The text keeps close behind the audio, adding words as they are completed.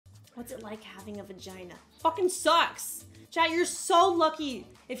What's it like having a vagina? Fucking sucks. Chat, you're so lucky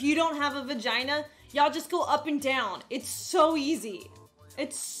if you don't have a vagina. Y'all just go up and down. It's so easy.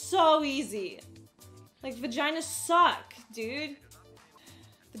 It's so easy. Like, vaginas suck, dude.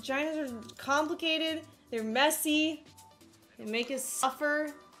 Vaginas are complicated. They're messy. They make us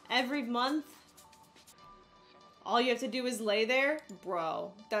suffer every month. All you have to do is lay there?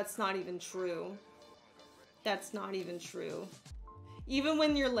 Bro, that's not even true. That's not even true. Even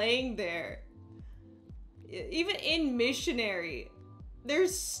when you're laying there, even in missionary,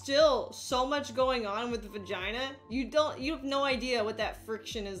 there's still so much going on with the vagina. You have no idea what that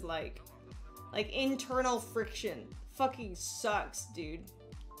friction is like. Like, internal friction. Fucking sucks, dude.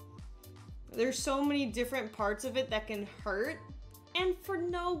 There's so many different parts of it that can hurt, and for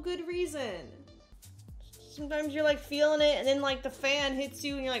no good reason. Sometimes you're like feeling it, and then like the fan hits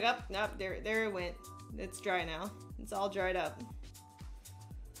you, and you're like, up, oh, there it went. It's dry now. It's all dried up.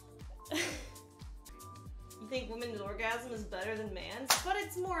 You think women's orgasm is better than man's? But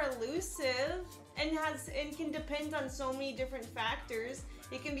it's more elusive and can depend on so many different factors.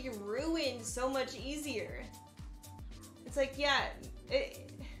 It can be ruined so much easier. It's like, yeah,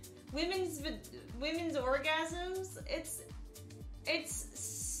 women's orgasms, it's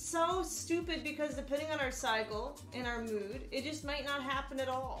so stupid because depending on our cycle and our mood, it just might not happen at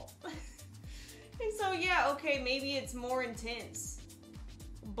all. And so yeah, okay, maybe it's more intense,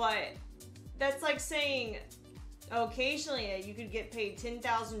 but that's like saying occasionally you could get paid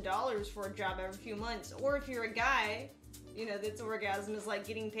 $10,000 for a job every few months, or if you're a guy, you know, that's orgasm is like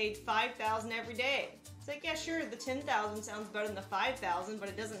getting paid $5,000 every day. It's like, yeah, sure, the $10,000 sounds better than the $5,000, but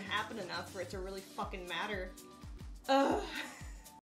it doesn't happen enough for it to really fucking matter. Ugh.